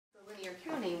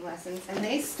counting lessons, and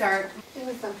they start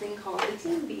with something called the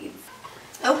teen beads.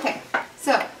 Okay,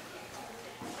 so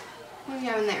what do we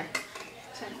have in there?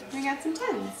 We got some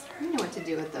tens. We know what to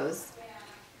do with those.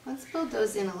 Let's build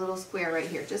those in a little square right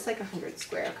here, just like 100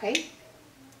 square, okay?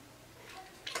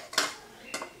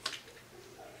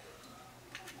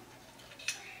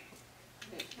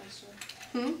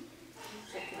 Hmm?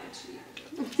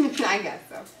 I guess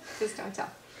so. Just don't tell.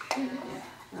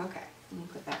 Okay, let me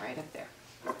put that right up there.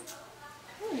 Oh,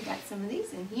 we got some of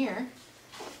these in here.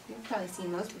 You've probably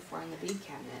seen those before in the bead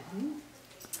cabinet. Hmm?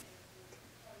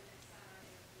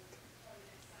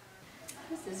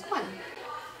 This is 1.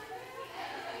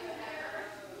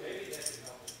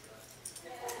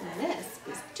 And this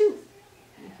is 2.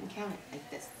 You can count it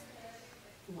like this.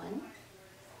 1,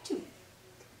 2. And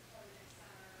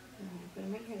I'm going to put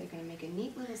them right here. They're going to make a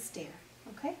neat little stair.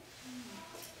 Okay?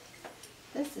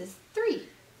 This is 3.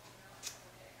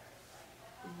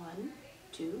 1,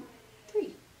 2,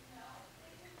 3.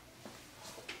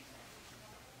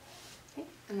 Okay,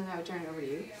 and then I would turn it over to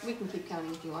you. We can keep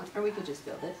counting if you want, or we could just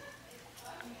build it.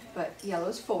 But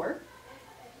yellow's 4,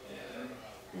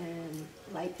 and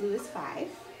light blue is 5,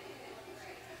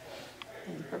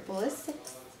 and purple is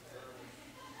 6,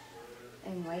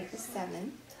 and white is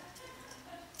 7,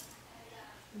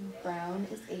 and brown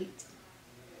is 8,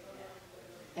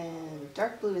 and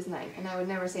dark blue is 9. And I would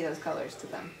never say those colors to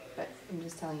them, but I'm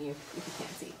just telling you if you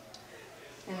can't see.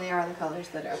 And they are the colors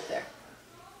that are up there.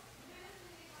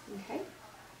 Okay?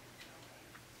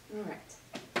 All right.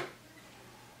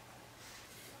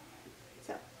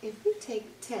 So if we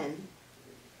take 10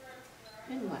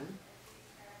 and 1,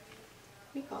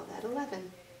 we call that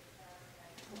 11.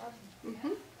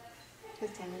 11?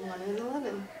 Because 10 and 1 is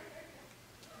 11.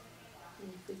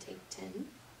 And if we take 10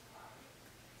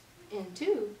 and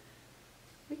 2,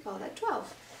 we call that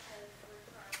 12.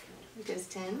 Because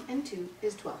 10 and 2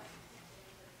 is 12.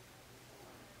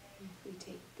 And if we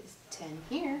take this 10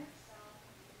 here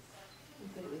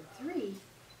and put it with 3,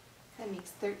 that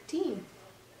makes 13.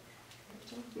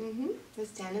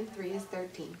 This 10 and 3 is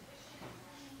 13.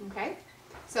 Okay?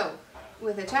 So,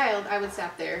 with a child, I would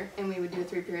stop there and we would do a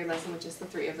 3-period lesson with just the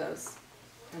 3 of those.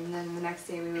 And then the next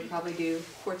day we would probably do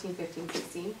 14, 15,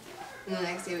 16. And the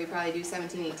next day we'd probably do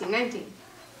 17, 18, 19.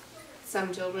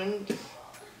 Some children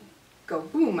go,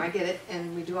 boom, I get it,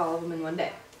 and we do all of them in one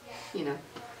day. You know,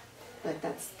 but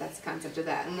that's the concept of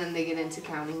that. And then they get into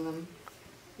counting them,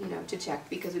 you know, to check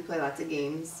because we play lots of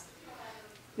games.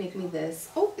 Make me this.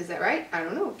 Oh, is that right? I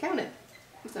don't know. Count it.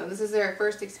 So this is their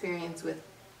first experience with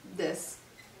this,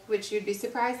 which you'd be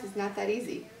surprised is not that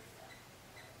easy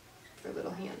for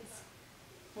little hands.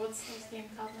 What's this game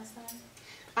called this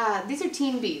time? These are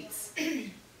teen beads.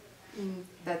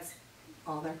 That's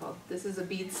all they're called. This is a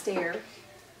bead stair,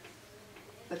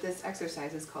 but this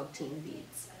exercise is called teen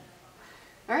beads.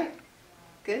 All right.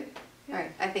 Good? All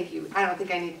right, I don't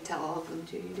think I need to tell all of them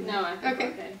to you, do No, I think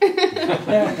okay.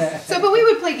 Okay. So, but we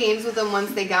would play games with them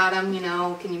once they got them, you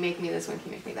know, can you make me this one, can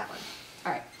you make me that one?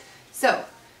 All right, so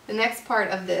the next part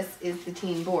of this is the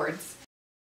teen boards.